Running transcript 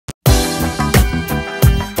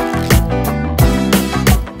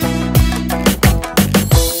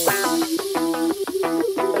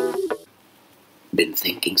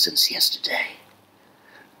thinking since yesterday.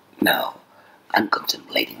 Now, I'm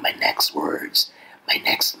contemplating my next words, my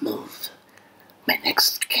next move, my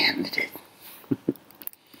next candidate.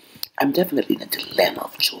 I'm definitely in a dilemma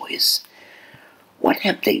of choice. What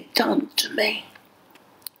have they done to me?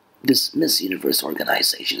 This Miss Universe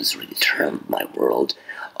organization has really turned my world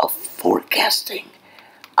of forecasting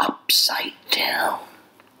upside down.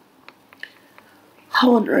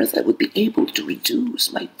 How on earth I would be able to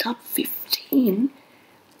reduce my top 15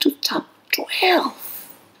 to top 12?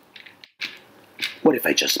 What if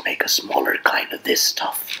I just make a smaller kind of this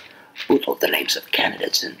stuff? Put all the names of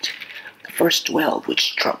candidates and the first 12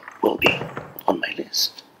 which struck will be on my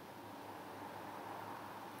list.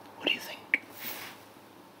 What do you think?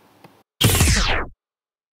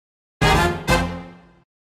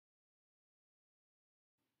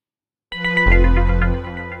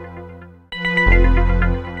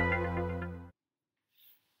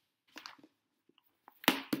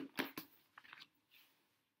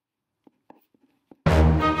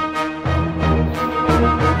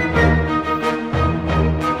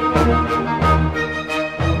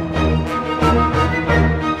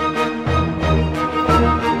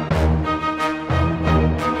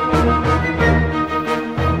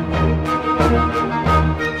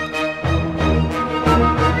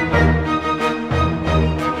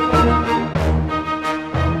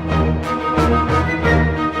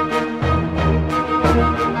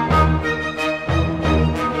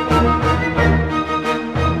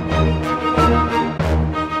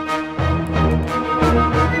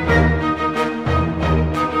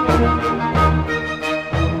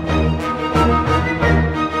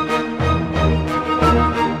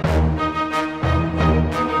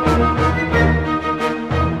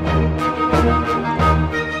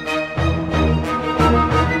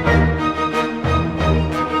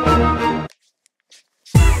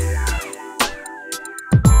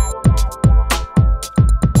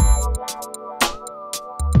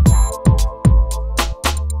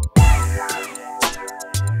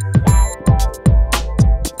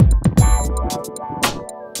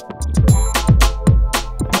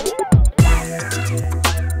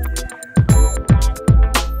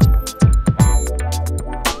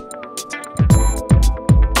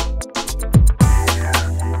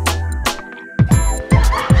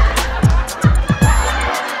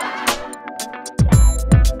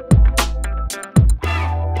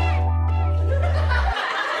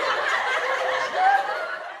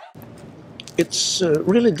 It's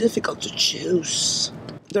really difficult to choose.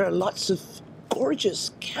 There are lots of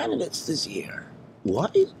gorgeous candidates this year. Why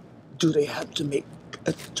do they have to make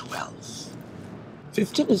a 12?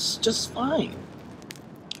 15 is just fine.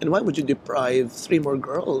 And why would you deprive 3 more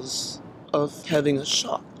girls of having a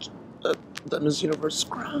shot at the Miss Universe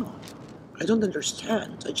crown? I don't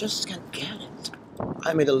understand. I just can't get it.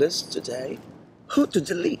 I made a list today. Who to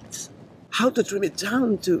delete? How to trim it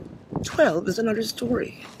down to 12 is another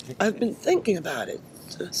story. I've been thinking about it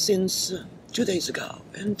since 2 days ago,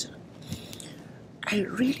 and I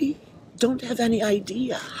really don't have any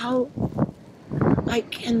idea how I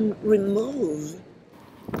can remove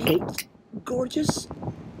 8 gorgeous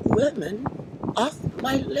women off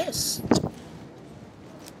my list.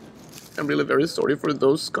 I'm really very sorry for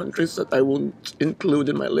those countries that I won't include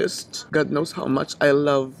in my list. God knows how much I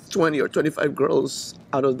love 20 or 25 girls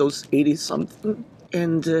out of those 80-something.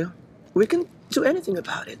 And we can do anything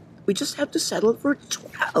about it. We just have to settle for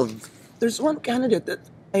 12. There's one candidate that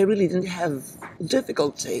I really didn't have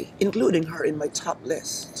difficulty including her in my top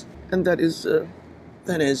list. And that is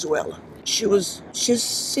Venezuela. She's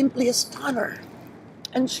simply a stunner.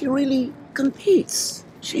 And she really competes.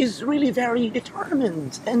 She's really very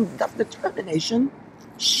determined, and that determination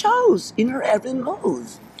shows in her every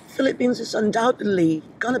move. Philippines is undoubtedly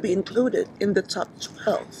gonna be included in the top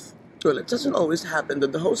 12. Well, it doesn't always happen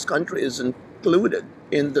that the host country is included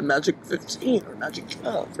in the Magic 15 or Magic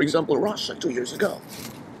 12. For example, Russia 2 years ago.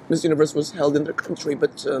 Miss Universe was held in their country,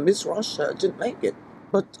 but Miss Russia didn't make it.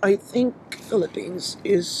 But I think Philippines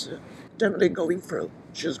is definitely going through.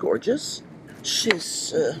 She's gorgeous.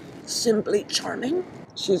 She's simply charming.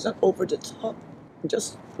 She's not over the top.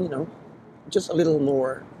 Just, just a little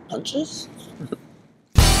more punches.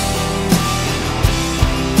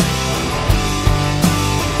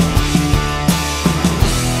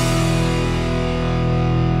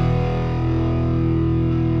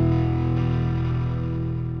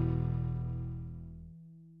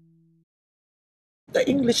 The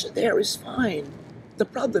English there is fine. The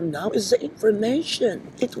problem now is the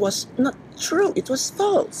information. It was not true. It was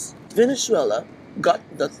false. Venezuela got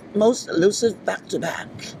the most elusive back-to-back,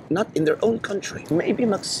 not in their own country. Maybe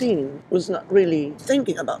Maxine was not really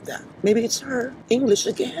thinking about that. Maybe it's her English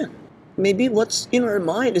again. Maybe what's in her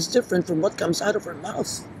mind is different from what comes out of her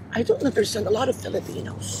mouth. I don't understand a lot of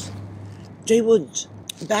Filipinos. They would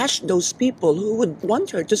bash those people who would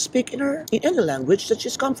want her to speak in any language that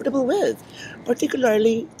she's comfortable with,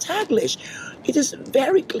 particularly Taglish. It is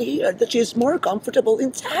very clear that she is more comfortable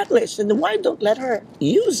in Taglish, and why don't let her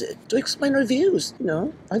use it to explain her views?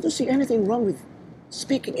 I don't see anything wrong with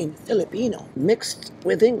speaking in Filipino mixed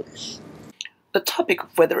with English. The topic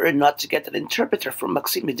of whether or not to get an interpreter from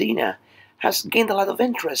Maxine Medina has gained a lot of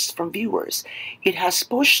interest from viewers. It has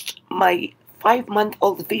pushed my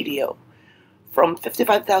 5-month-old video from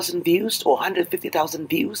 55,000 views to 150,000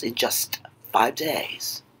 views in just 5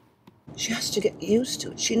 days. She has to get used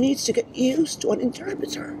to it. She needs to get used to an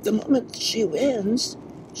interpreter. The moment she wins,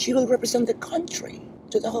 she will represent the country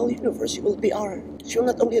to the whole universe. She will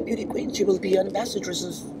not only a beauty queen, she will be an ambassadress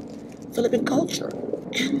of Philippine culture.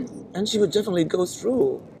 And she would definitely go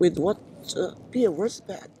through with what Pia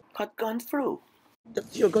Wurzbach had gone through. That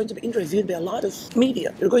you're going to be interviewed by a lot of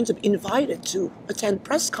media. You're going to be invited to attend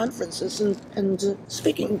press conferences and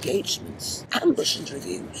speaking engagements, ambush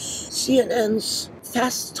interviews, CNN's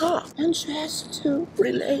fast talk. And she has to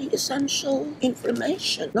relay essential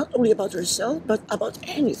information, not only about herself, but about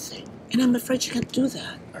anything. And I'm afraid she can't do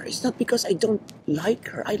that. Or it's not because I don't like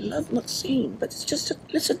her. I love Maxine, but it's just that,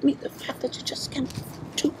 let's admit the fact that she just can't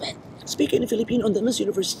do it. Speaking in Filipino on the Miss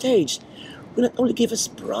Universe stage will not only give us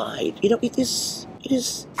pride, it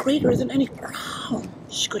is greater than any crown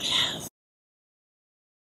she could have.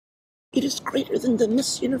 It is greater than the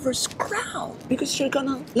Miss Universe crown because you're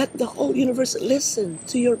gonna let the whole universe listen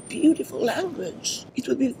to your beautiful language. It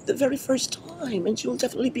will be the very first time, and she will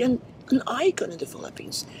definitely be an icon in the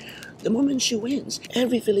Philippines. The moment she wins,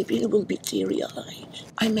 every Filipino will be teary-eyed.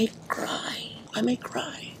 I may cry. I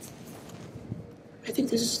think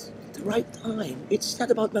this is the right time. It's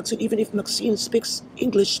not about Maxine. Even if Maxine speaks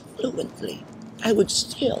English fluently, I would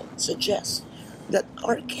still suggest that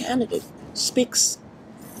our candidate speaks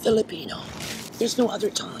Filipino. There's no other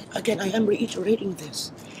time. Again, I am reiterating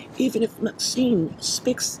this. Even if Maxine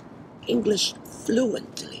speaks English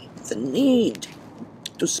fluently, the need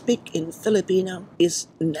to speak in Filipino is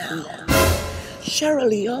now. Sierra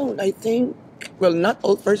Leone, I think, well, not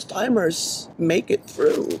all first-timers make it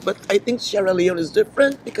through, but I think Sierra Leone is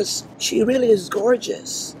different because she really is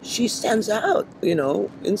gorgeous. She stands out,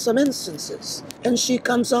 in some instances. And she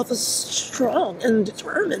comes off as strong and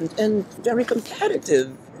determined and very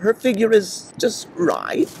competitive. Her figure is just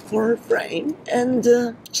right for her frame,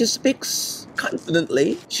 and she speaks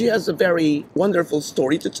confidently. She has a very wonderful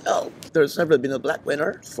story to tell. There's never been a black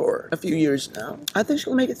winner for a few years now. I think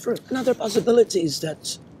she'll make it through. Another possibility is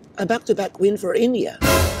that a back-to-back win for India.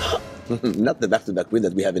 Not the back-to-back win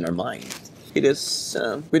that we have in our mind. It is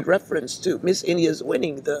with reference to Miss India's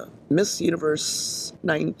winning the Miss Universe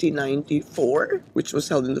 1994, which was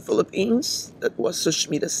held in the Philippines. That was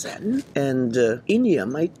Sushmita Sen. And India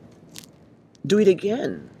might do it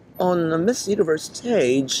again on a Miss Universe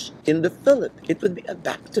stage in the Philippines. It would be a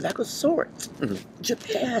back-to-back of sorts.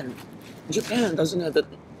 Japan doesn't have that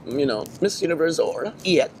Miss Universe aura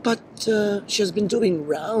yet, but she has been doing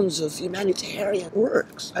rounds of humanitarian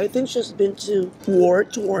works. I think she's been to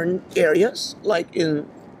war-torn areas like in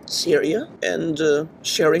Syria and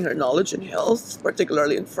sharing her knowledge in health,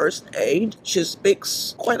 particularly in first aid. She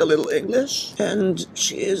speaks quite a little English, and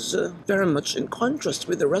she is very much in contrast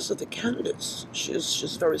with the rest of the candidates.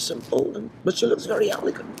 She's very simple, but she looks very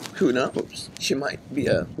elegant. Who knows? She might be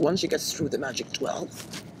once she gets through the Magic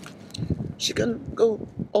 12, she can go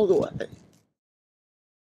all the way.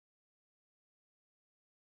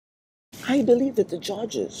 I believe that the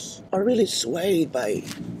judges are really swayed by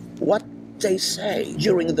what they say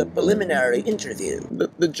during the preliminary interview.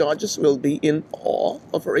 The judges will be in awe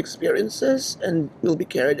of her experiences and will be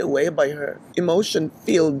carried away by her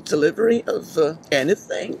emotion-filled delivery of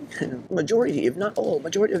anything. Majority, if not all,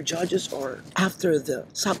 majority of judges are after the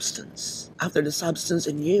substance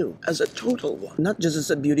in you as a total one, not just as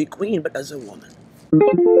a beauty queen, but as a woman.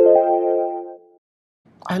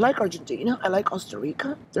 I like Argentina. I like Costa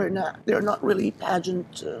Rica. They're not really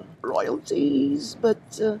pageant royalties, but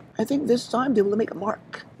I think this time they will make a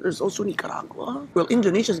mark. There's also Nicaragua. Well,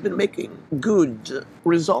 Indonesia's been making good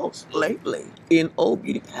results lately in all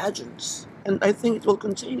beauty pageants, and I think it will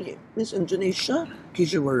continue. Miss Indonesia,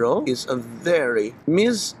 Kijuwaro, is a very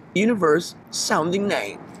Miss Universe sounding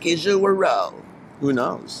name. Kijuwaro. Who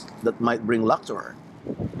knows? That might bring luck to her.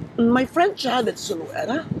 My friend Chad at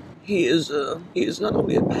Zulueta, he is not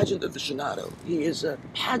only a pageant aficionado, he is a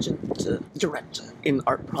pageant director in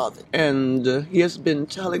our province. And he has been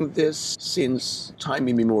telling this since time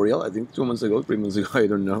immemorial, I think 2 months ago, 3 months ago, I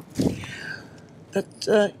don't know,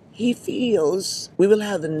 that he feels we will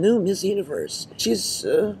have a new Miss Universe. She's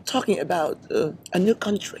talking about a new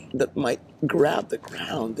country that might grab the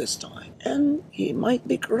crown this time. And he might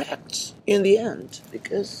be correct in the end,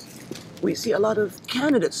 because we see a lot of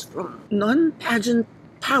candidates from non-pageant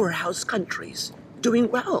powerhouse countries doing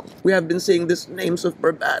well. We have been seeing these names of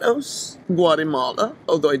Barbados, Guatemala,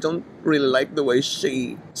 although I don't really like the way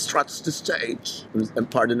she struts the stage, and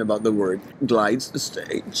pardon about the word, glides the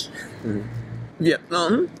stage.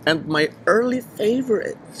 Vietnam, and my early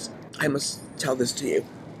favorites. I must tell this to you.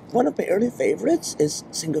 One of my early favorites is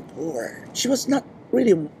Singapore. She was not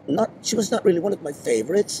really one of my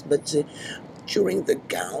favorites, but during the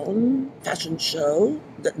gown fashion show,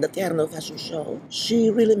 the Terno fashion show, she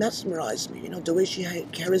really mesmerized me. You know, the way she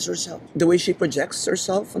carries herself, the way she projects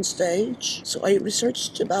herself on stage. So I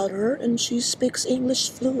researched about her, and she speaks English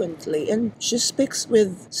fluently, and she speaks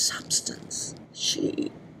with substance.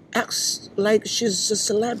 She acts like she's a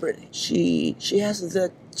celebrity. She has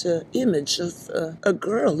that image of a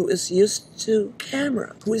girl who is used to camera,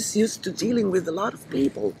 who is used to dealing with a lot of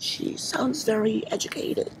people. She sounds very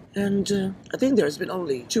educated. And I think there's been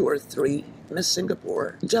only 2 or 3 Miss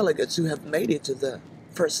Singapore delegates who have made it to the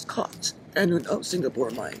first cut. And who knows,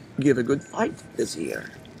 Singapore might give a good fight this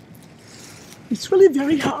year. It's really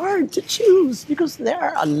very hard to choose because there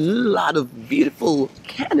are a lot of beautiful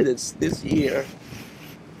candidates this year.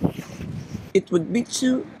 It would be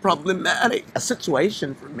too problematic a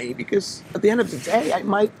situation for me, because at the end of the day, I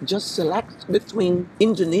might just select between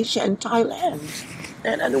Indonesia and Thailand.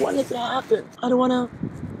 And I don't want it to happen. I don't want to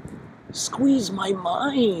squeeze my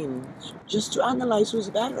mind just to analyze who's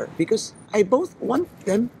better, because I both want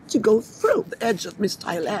them to go through. The edge of Miss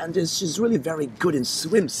Thailand is she's really very good in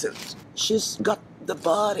swimsuit. She's got the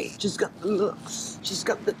body, she's got the looks, she's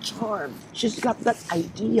got the charm, she's got that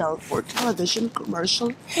ideal for television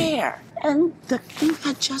commercial hair. And the king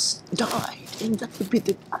had just died, and that would be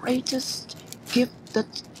the greatest gift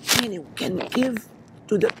that anyone can give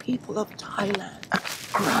to the people of Thailand, a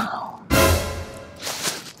crown.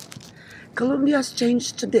 Colombia has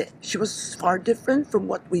changed a bit. She was far different from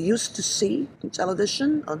what we used to see on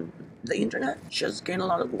television, on the internet. She has gained a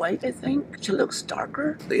lot of weight, I think. She looks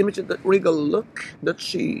darker. The image of that regal look that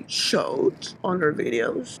she showed on her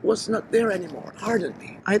videos was not there anymore. Pardon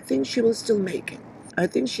me. I think she will still make it. I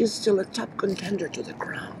think she's still a top contender to the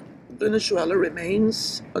crown. Venezuela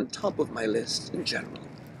remains on top of my list in general.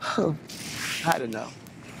 I don't know.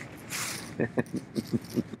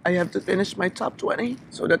 I have to finish my top 20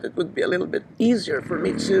 so that it would be a little bit easier for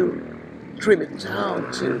me to trim it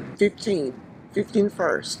down to 15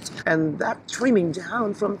 first. And that trimming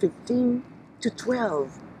down from 15 to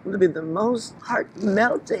 12 will be the most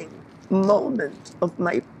heart-melting moment of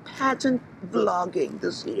my pageant vlogging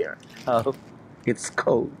this year. Oh, it's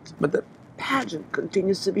cold, but the pageant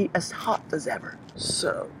continues to be as hot as ever.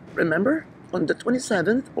 So, remember, on the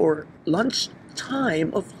 27th or lunch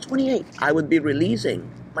time of 28, I would be releasing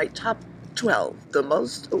my top 12, the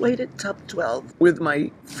most awaited top 12 with my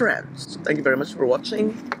friends. Thank you very much for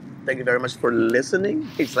watching. Thank you very much for listening.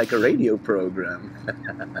 It's like a radio program.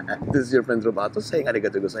 This is your friend Robato saying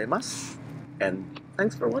arigato gozaimasu. And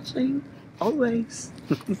thanks for watching, always.